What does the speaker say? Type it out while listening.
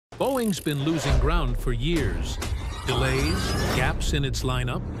Boeing's been losing ground for years. Delays, gaps in its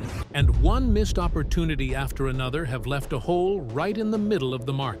lineup, and one missed opportunity after another have left a hole right in the middle of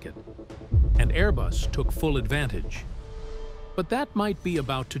the market. And Airbus took full advantage. But that might be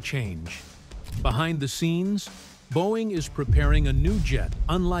about to change. Behind the scenes, Boeing is preparing a new jet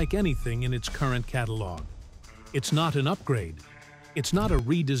unlike anything in its current catalog. It's not an upgrade. It's not a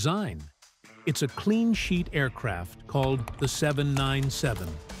redesign. It's a clean sheet aircraft called the 797.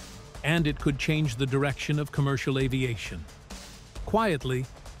 And it could change the direction of commercial aviation. Quietly,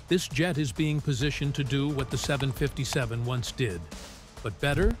 this jet is being positioned to do what the 757 once did, but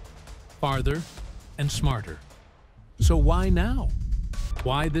better, farther, and smarter. So why now?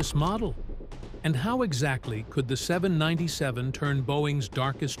 Why this model? And how exactly could the 797 turn Boeing's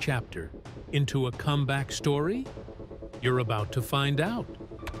darkest chapter into a comeback story? You're about to find out.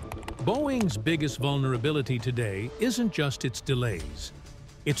 Boeing's biggest vulnerability today isn't just its delays.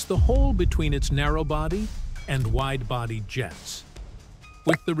 It's the hole between its narrow-body and wide-body jets.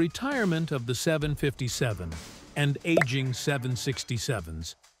 With the retirement of the 757 and aging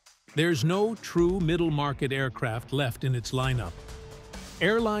 767s, there's no true middle-market aircraft left in its lineup.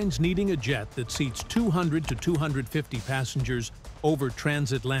 Airlines needing a jet that seats 200 to 250 passengers over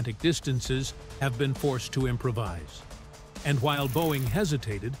transatlantic distances have been forced to improvise. And while Boeing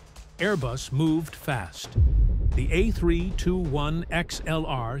hesitated, Airbus moved fast. The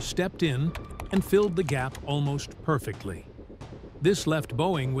A321XLR stepped in and filled the gap almost perfectly. This left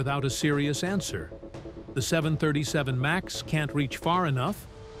Boeing without a serious answer. The 737 MAX can't reach far enough,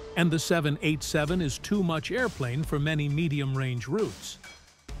 and the 787 is too much airplane for many medium-range routes.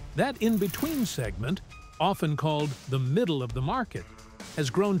 That in-between segment, often called the middle of the market, has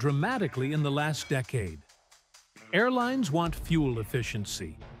grown dramatically in the last decade. Airlines want fuel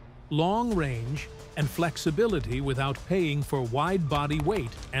efficiency, long range, and flexibility without paying for wide-body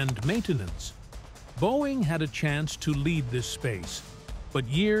weight and maintenance. Boeing had a chance to lead this space, but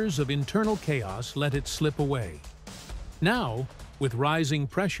years of internal chaos let it slip away. Now, with rising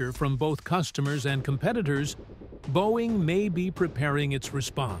pressure from both customers and competitors, Boeing may be preparing its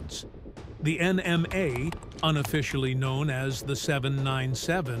response. The NMA, unofficially known as the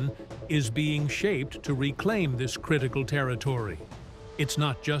 797, is being shaped to reclaim this critical territory. It's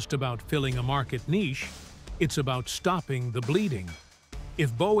not just about filling a market niche, it's about stopping the bleeding.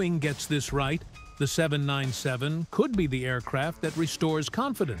 If Boeing gets this right, the 797 could be the aircraft that restores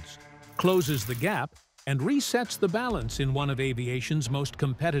confidence, closes the gap, and resets the balance in one of aviation's most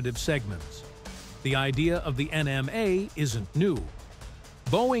competitive segments. The idea of the NMA isn't new.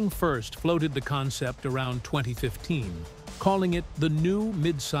 Boeing first floated the concept around 2015, calling it the new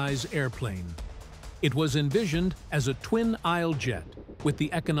midsize airplane. It was envisioned as a twin-aisle jet with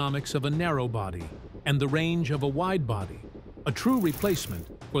the economics of a narrow-body and the range of a wide-body, a true replacement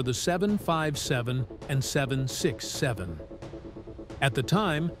for the 757 and 767. At the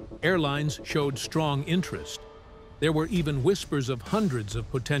time, airlines showed strong interest. There were even whispers of hundreds of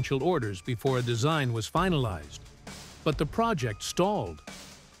potential orders before a design was finalized. But the project stalled.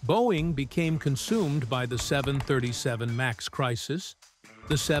 Boeing became consumed by the 737 MAX crisis,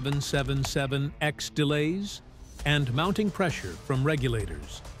 the 777X delays, and mounting pressure from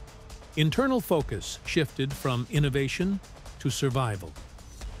regulators. Internal focus shifted from innovation to survival.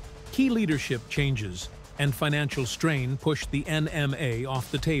 Key leadership changes and financial strain pushed the NMA off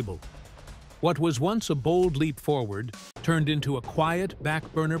the table. What was once a bold leap forward turned into a quiet,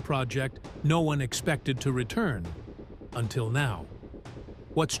 back-burner project no one expected to return, until now.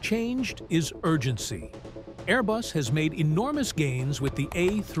 What's changed is urgency. Airbus has made enormous gains with the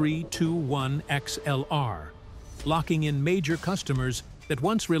A321XLR, locking in major customers that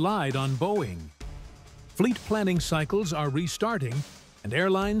once relied on Boeing. Fleet planning cycles are restarting, and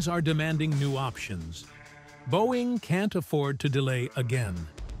airlines are demanding new options. Boeing can't afford to delay again.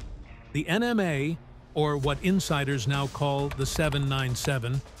 The NMA, or what insiders now call the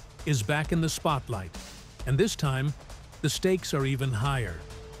 797, is back in the spotlight, and this time, the stakes are even higher.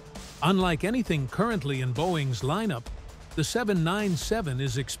 Unlike anything currently in Boeing's lineup, the 797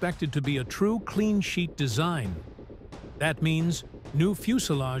 is expected to be a true clean-sheet design. That means new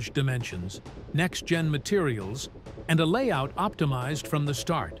fuselage dimensions, next-gen materials, and a layout optimized from the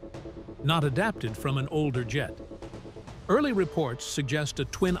start, not adapted from an older jet. Early reports suggest a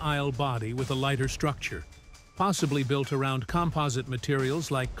twin-aisle body with a lighter structure, possibly built around composite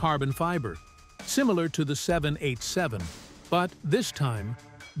materials like carbon fiber, similar to the 787, but this time,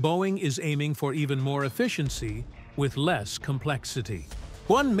 Boeing is aiming for even more efficiency with less complexity.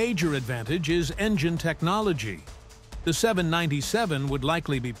 One major advantage is engine technology. The 797 would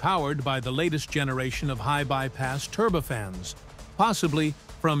likely be powered by the latest generation of high-bypass turbofans, possibly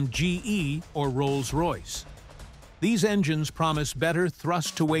from GE or Rolls-Royce. These engines promise better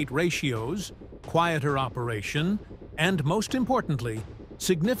thrust-to-weight ratios, quieter operation, and most importantly,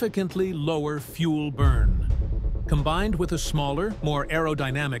 significantly lower fuel burn. Combined with a smaller, more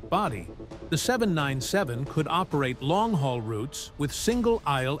aerodynamic body, the 797 could operate long-haul routes with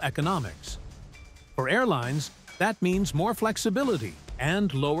single-aisle economics. For airlines, that means more flexibility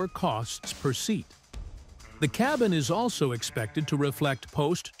and lower costs per seat. The cabin is also expected to reflect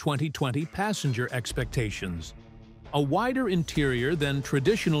post-2020 passenger expectations. A wider interior than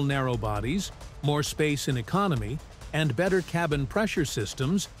traditional narrow-bodies, more space in economy, and better cabin pressure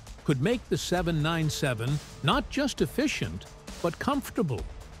systems could make the 797 not just efficient, but comfortable.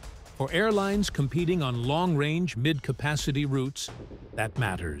 For airlines competing on long-range, mid-capacity routes, that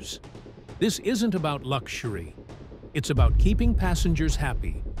matters. This isn't about luxury. It's about keeping passengers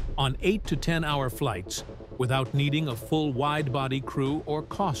happy on 8 to 10-hour flights without needing a full wide-body crew or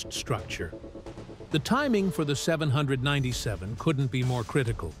cost structure. The timing for the 797 couldn't be more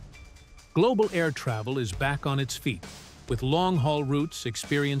critical. Global air travel is back on its feet, with long-haul routes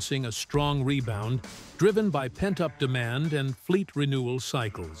experiencing a strong rebound driven by pent-up demand and fleet renewal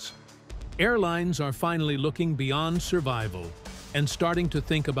cycles. Airlines are finally looking beyond survival and starting to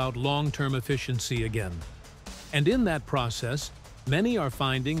think about long-term efficiency again. And in that process, many are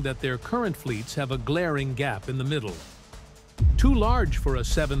finding that their current fleets have a glaring gap in the middle. Too large for a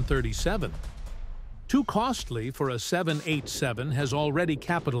 737. Too costly for a 787 has already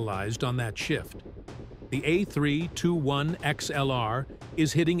capitalized on that shift. The A321XLR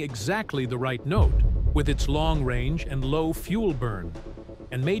is hitting exactly the right note with its long range and low fuel burn,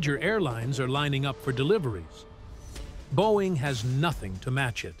 and major airlines are lining up for deliveries. Boeing has nothing to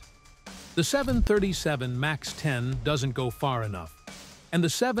match it. The 737 MAX 10 doesn't go far enough, and the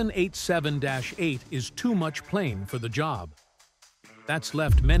 787-8 is too much plane for the job. That's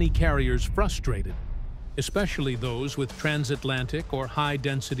left many carriers frustrated, especially those with transatlantic or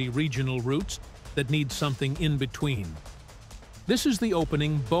high-density regional routes that need something in between. This is the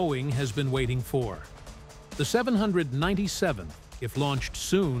opening Boeing has been waiting for. The 797, if launched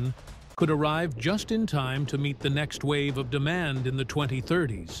soon, could arrive just in time to meet the next wave of demand in the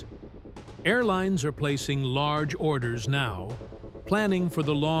 2030s. Airlines are placing large orders now, planning for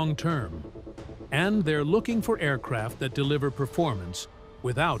the long term, and they're looking for aircraft that deliver performance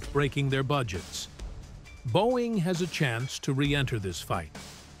without breaking their budgets. Boeing has a chance to re-enter this fight,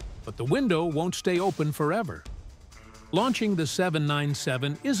 but the window won't stay open forever. Launching the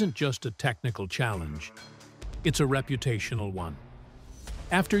 797 isn't just a technical challenge, it's a reputational one.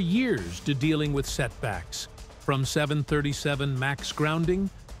 After years to dealing with setbacks, from 737 MAX grounding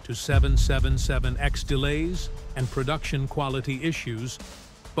to 777X delays and production quality issues,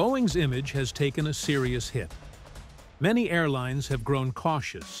 Boeing's image has taken a serious hit. Many airlines have grown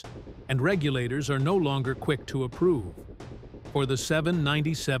cautious, and regulators are no longer quick to approve. For the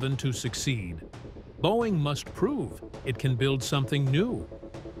 797 to succeed, Boeing must prove it can build something new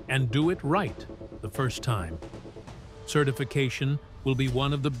and do it right the first time. Certification will be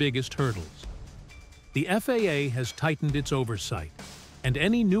one of the biggest hurdles. The FAA has tightened its oversight, and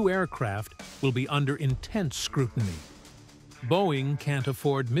any new aircraft will be under intense scrutiny. Boeing can't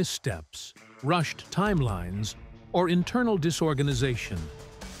afford missteps, rushed timelines, or internal disorganization.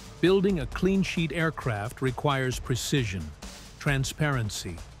 Building a clean-sheet aircraft requires precision,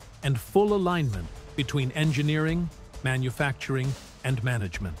 transparency, and full alignment between engineering, manufacturing, and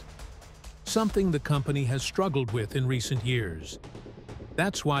management. Something the company has struggled with in recent years.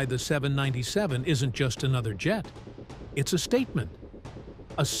 That's why the 797 isn't just another jet. It's a statement,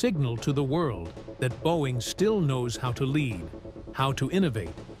 a signal to the world that Boeing still knows how to lead, how to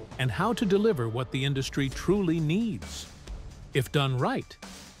innovate, and how to deliver what the industry truly needs. If done right,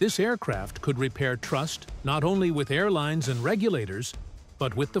 this aircraft could repair trust not only with airlines and regulators,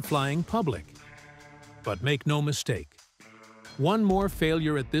 but with the flying public. But make no mistake, one more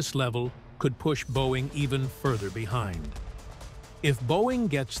failure at this level could push Boeing even further behind. If Boeing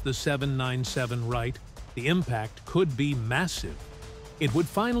gets the 797 right, the impact could be massive. It would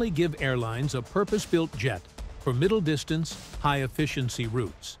finally give airlines a purpose-built jet for middle-distance, high-efficiency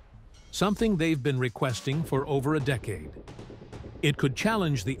routes, something they've been requesting for over a decade. It could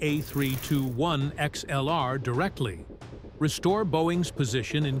challenge the A321XLR directly, restore Boeing's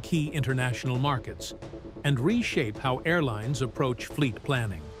position in key international markets, and reshape how airlines approach fleet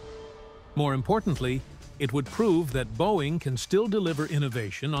planning. More importantly, it would prove that Boeing can still deliver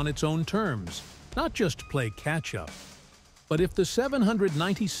innovation on its own terms, not just play catch-up. But if the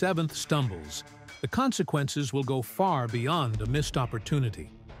 797th stumbles, the consequences will go far beyond a missed opportunity.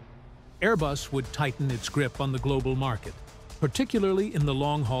 Airbus would tighten its grip on the global market, particularly in the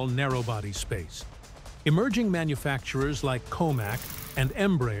long-haul narrow-body space. Emerging manufacturers like Comac and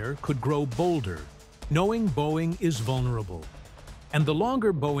Embraer could grow bolder, knowing Boeing is vulnerable. And the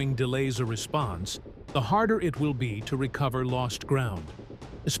longer Boeing delays a response, the harder it will be to recover lost ground,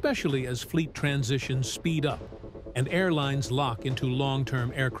 especially as fleet transitions speed up and airlines lock into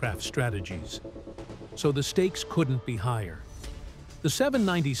long-term aircraft strategies. So the stakes couldn't be higher. The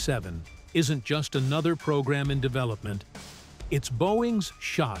 797 isn't just another program in development, it's Boeing's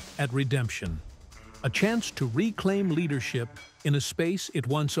shot at redemption. A chance to reclaim leadership in a space it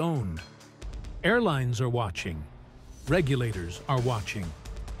once owned. Airlines are watching. Regulators are watching.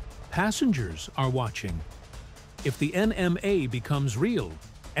 Passengers are watching. If the NMA becomes real,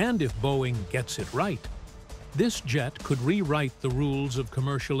 and if Boeing gets it right, this jet could rewrite the rules of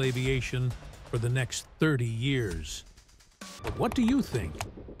commercial aviation for the next 30 years. But what do you think?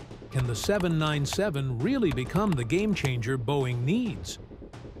 Can the 797 really become the game-changer Boeing needs?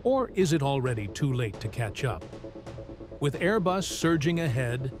 Or is it already too late to catch up? With Airbus surging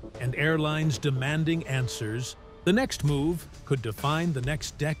ahead and airlines demanding answers, the next move could define the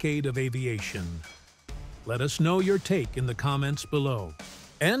next decade of aviation. Let us know your take in the comments below.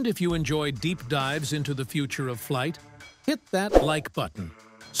 And if you enjoyed deep dives into the future of flight, hit that like button,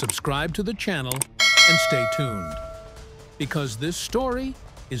 subscribe to the channel, and stay tuned. Because this story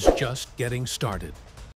is just getting started.